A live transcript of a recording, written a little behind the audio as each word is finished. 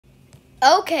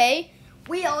Okay,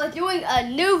 we are doing a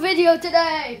new video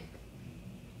today.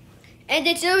 And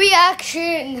it's a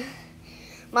reaction.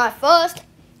 My first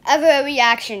ever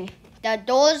reaction. The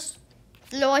Doors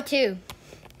Floor 2.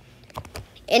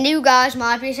 And you guys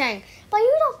might be saying, but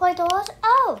you don't play Doors.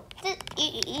 Oh,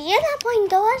 you're not playing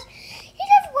Doors? You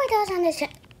never play Doors on this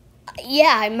channel.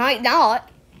 Yeah, I might not.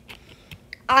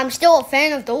 I'm still a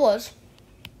fan of Doors.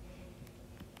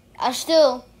 I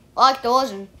still like Doors,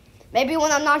 and maybe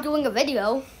when I'm not doing a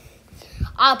video,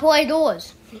 I'll play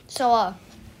Doors. So,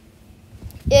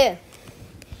 yeah.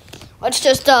 Let's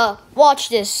just, watch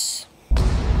this.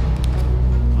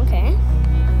 Okay.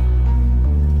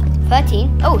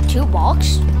 13. Oh,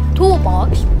 toolbox.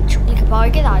 Toolbox. You can probably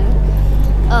get out of it.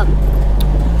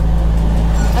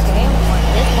 Okay,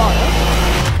 this bottle.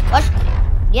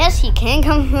 Yes, he can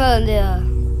come from the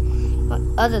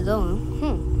other door.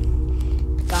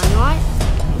 Dynamite.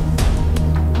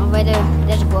 Over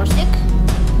there's a glow stick.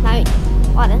 Now,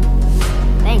 water.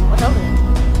 Dang, what's over there?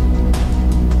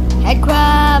 Head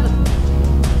crab.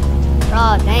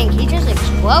 Oh, dang, he just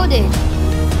exploded.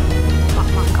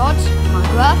 My cards, my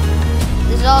graph.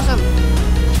 This is awesome.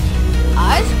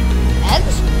 Eyes,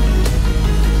 eggs.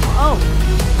 Oh,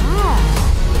 ah.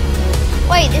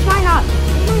 Wait, this might not.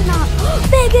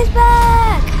 Big is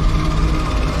back.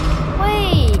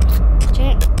 Wait.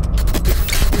 No.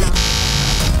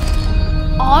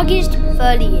 August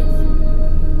 30th.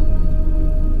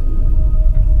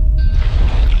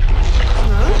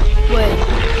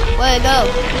 Where'd it go?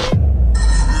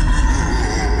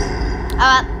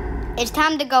 It's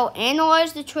time to go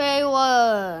analyze the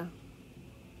trailer.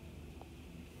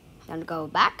 Time to go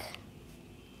back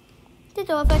to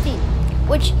door 13.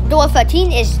 Which door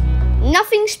 13 is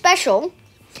nothing special.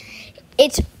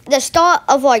 It's the start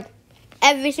of like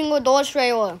every single Doors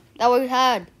trailer that we've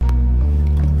had.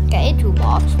 Okay,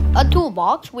 toolbox. A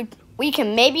toolbox which we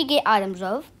can maybe get items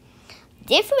of.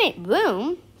 Different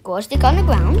room. Glow stick on the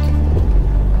ground.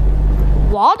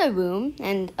 Water room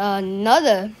and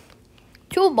another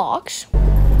toolbox.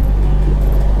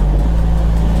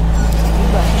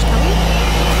 Rush is coming.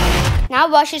 Now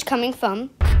Rush is coming from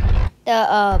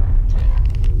the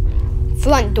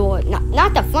front door.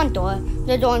 Not the front door,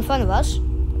 the door in front of us.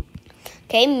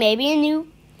 Okay, maybe a new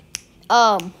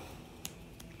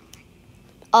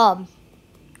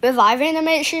revive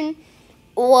animation,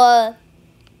 or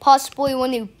possibly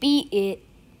when you beat it,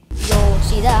 you'll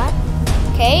see that.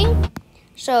 Okay,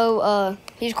 so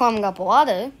he's climbing up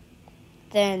water.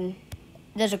 Then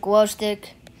there's a glow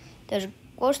stick. There's a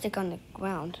glow stick on the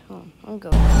ground. Oh, I'll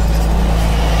go.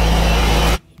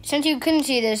 Since you couldn't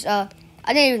see this, I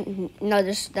didn't even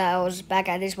notice that I was back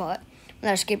at this spot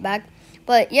when I skipped back.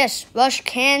 But yes, Rush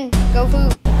can go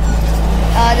through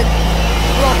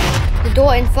the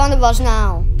door in front of us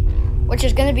now, which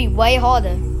is going to be way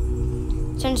harder.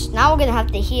 Since now we're going to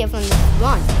have to hear from the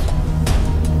front.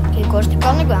 Okay, glow stick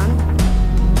on the ground.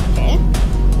 Okay.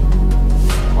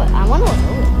 What? I wonder what's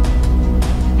over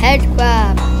there. Head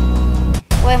crab.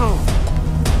 Way home.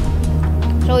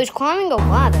 So he's climbing a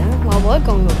ladder while we're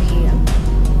going over here.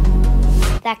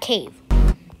 That cave.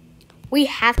 We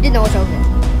have to know what's over there.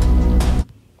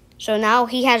 So now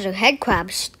he has a head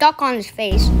crab stuck on his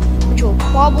face, which will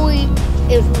probably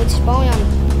spawn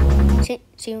on.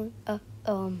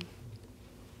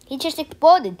 He just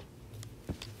exploded.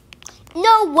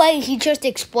 No way! He just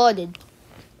exploded.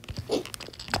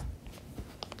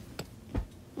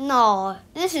 No,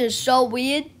 this is so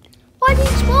weird. Why did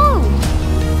it explode?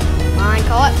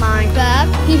 Minecart,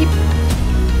 Minecraft.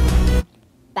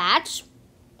 Bats.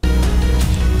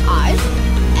 Eyes.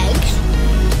 Eggs.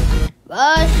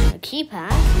 Rush. A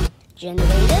keypad.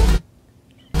 Generator.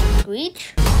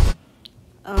 Screech.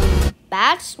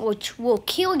 Bats, which will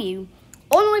kill you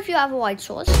only if you have a light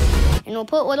source. And will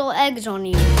put little eggs on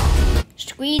you.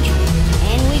 Screech.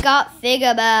 And we got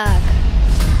figure back.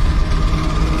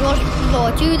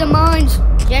 Floor to the mines.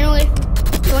 January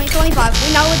 2025.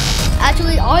 We know it's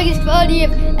actually August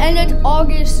 30th, and it's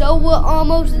August, so we're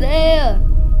almost there.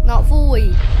 Not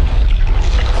fully.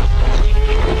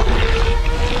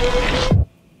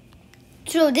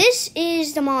 So this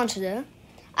is the monster.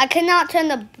 I cannot turn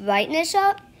the brightness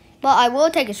up, but I will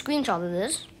take a screenshot of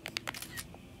this.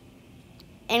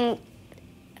 And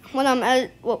when my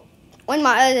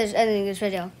editor is editing this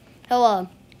video, he'll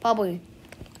probably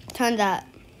turn that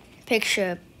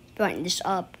picture brightness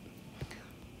up.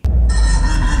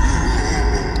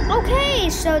 Okay,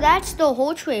 so that's the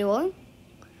whole trailer.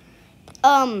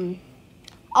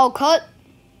 I'll cut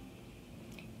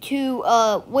to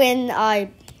when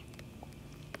I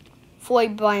fully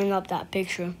brighten up that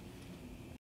picture.